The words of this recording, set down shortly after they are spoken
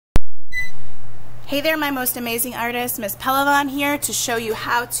Hey there, my most amazing artist, Miss Pelavan here to show you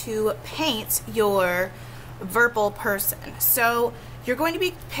how to paint your verple person. So you're going to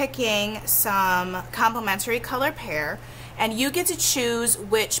be picking some complementary color pair, and you get to choose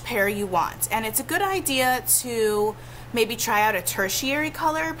which pair you want. And it's a good idea to maybe try out a tertiary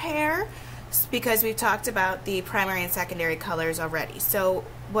color pair because we've talked about the primary and secondary colors already. So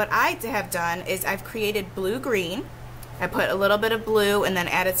what I have done is I've created blue-green. I put a little bit of blue and then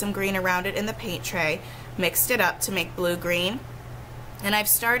added some green around it in the paint tray, mixed it up to make blue-green, and I've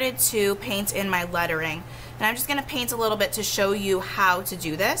started to paint in my lettering. And I'm just going to paint a little bit to show you how to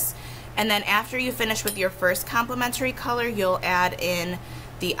do this. And then after you finish with your first complementary color, you'll add in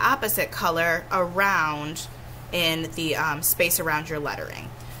the opposite color around in the space around your lettering.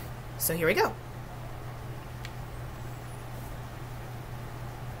 So here we go.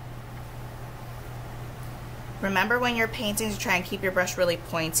 Remember, when you're painting, to try and keep your brush really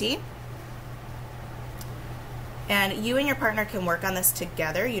pointy. And you and your partner can work on this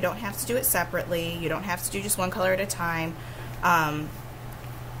together. You don't have to do it separately. You don't have to do just one color at a time.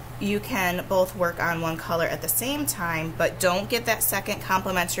 You can both work on one color at the same time, but don't get that second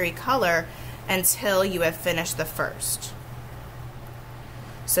complementary color until you have finished the first.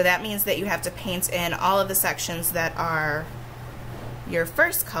 So that means that you have to paint in all of the sections that are your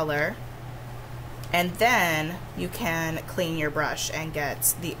first color, and then you can clean your brush and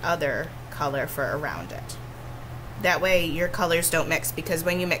get the other color for around it. That way your colors don't mix, because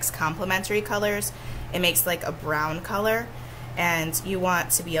when you mix complementary colors, it makes like a brown color, and you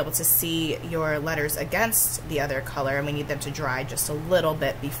want to be able to see your letters against the other color, and we need them to dry just a little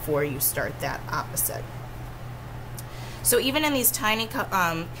bit before you start that opposite. So even in these tiny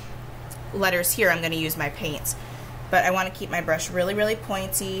letters here, I'm going to use my paint, but I want to keep my brush really, really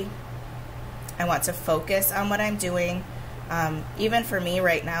pointy. I want to focus on what I'm doing. Even for me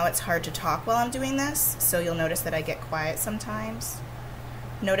right now, it's hard to talk while I'm doing this, so you'll notice that I get quiet sometimes.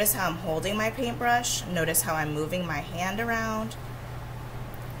 Notice how I'm holding my paintbrush. Notice how I'm moving my hand around.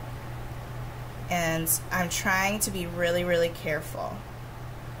 And I'm trying to be really, really careful.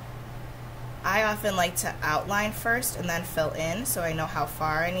 I often like to outline first and then fill in, so I know how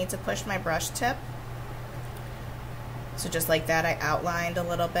far I need to push my brush tip. So just like that, I outlined a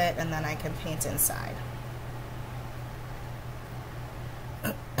little bit, and then I can paint inside.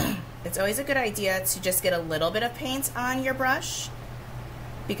 It's always a good idea to just get a little bit of paint on your brush,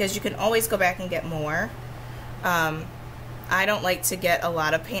 because you can always go back and get more. I don't like to get a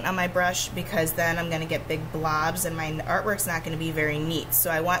lot of paint on my brush, because then I'm going to get big blobs and my artwork's not going to be very neat.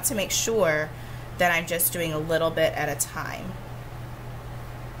 So I want to make sure that I'm just doing a little bit at a time.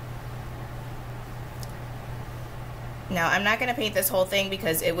 Now, I'm not going to paint this whole thing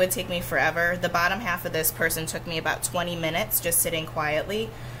because it would take me forever. The bottom half of this person took me about 20 minutes just sitting quietly.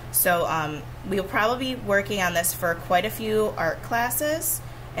 So we'll probably be working on this for quite a few art classes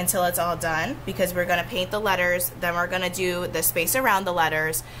until it's all done, because we're going to paint the letters, then we're going to do the space around the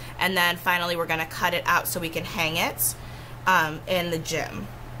letters, and then finally we're going to cut it out so we can hang it in the gym,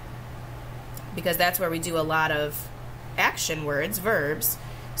 because that's where we do a lot of action words, verbs.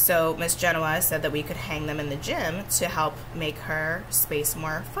 So Miss Genoa said that we could hang them in the gym to help make her space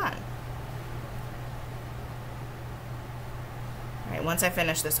more fun. Alright, once I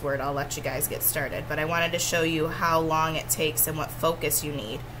finish this word, I'll let you guys get started. But I wanted to show you how long it takes and what focus you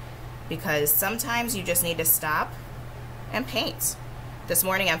need, because sometimes you just need to stop and paint. This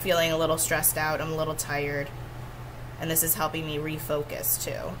morning I'm feeling a little stressed out, I'm a little tired, and this is helping me refocus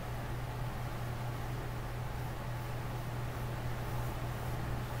too.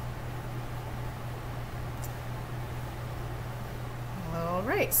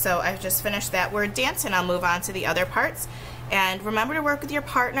 Alright, so I've just finished that word dance, and I'll move on to the other parts. And remember to work with your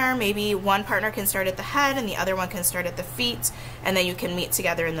partner. Maybe one partner can start at the head and the other one can start at the feet, and then you can meet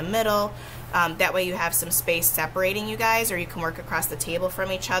together in the middle. That way you have some space separating you guys, or you can work across the table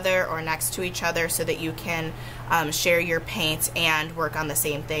from each other or next to each other, so that you can share your paint and work on the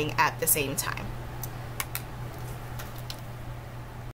same thing at the same time.